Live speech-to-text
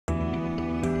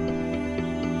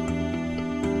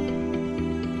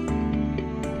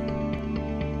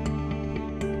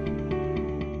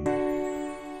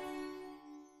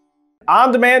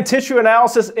On-demand tissue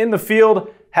analysis in the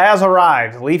field has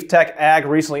arrived. Leaftech Ag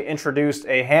recently introduced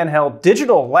a handheld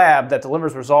digital lab that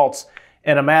delivers results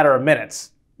in a matter of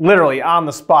minutes, literally on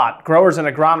the spot. Growers and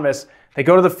agronomists, they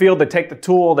go to the field, they take the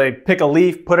tool, they pick a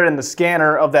leaf, put it in the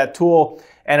scanner of that tool,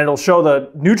 and it'll show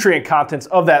the nutrient contents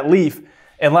of that leaf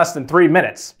in less than 3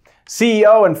 minutes.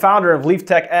 CEO and founder of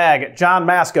Leaftech Ag, John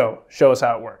Mascoe, shows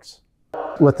how it works.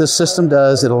 What this system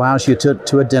does, it allows you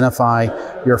to identify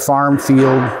your farm,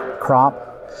 field, crop,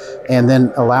 and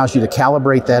then allows you to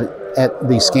calibrate that at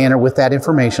the scanner with that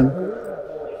information.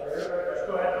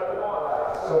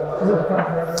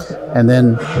 And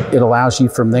then it allows you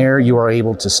from there, you are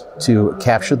able to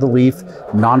capture the leaf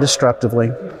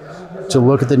non-destructively, to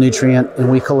look at the nutrient,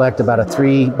 and we collect about a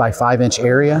 3 by 5 inch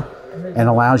area and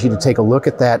allows you to take a look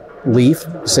at that leaf,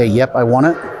 say, yep, I want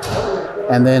it.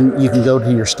 And then you can go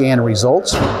to your scan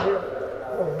results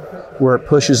where it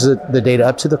pushes the data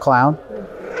up to the cloud,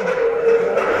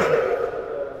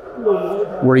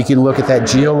 where you can look at that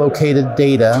geolocated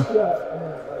data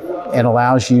and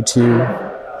allows you to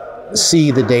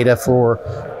see the data for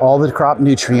all the crop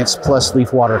nutrients plus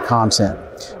leaf water content.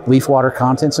 Leaf water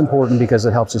content is important because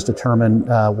it helps us determine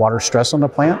water stress on the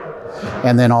plant,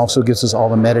 and then also gives us all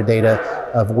the metadata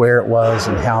of where it was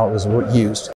and how it was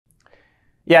used.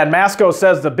 Yeah, and Mascoe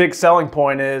says the big selling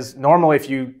point is normally if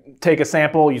you take a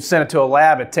sample, you send it to a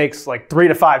lab, it takes like 3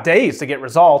 to 5 days to get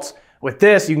results. With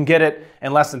this, you can get it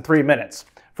in less than 3 minutes.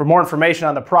 For more information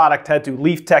on the product, head to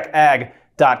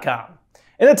leaftechag.com.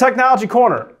 In the Technology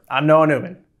Corner, I'm Noah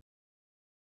Newman.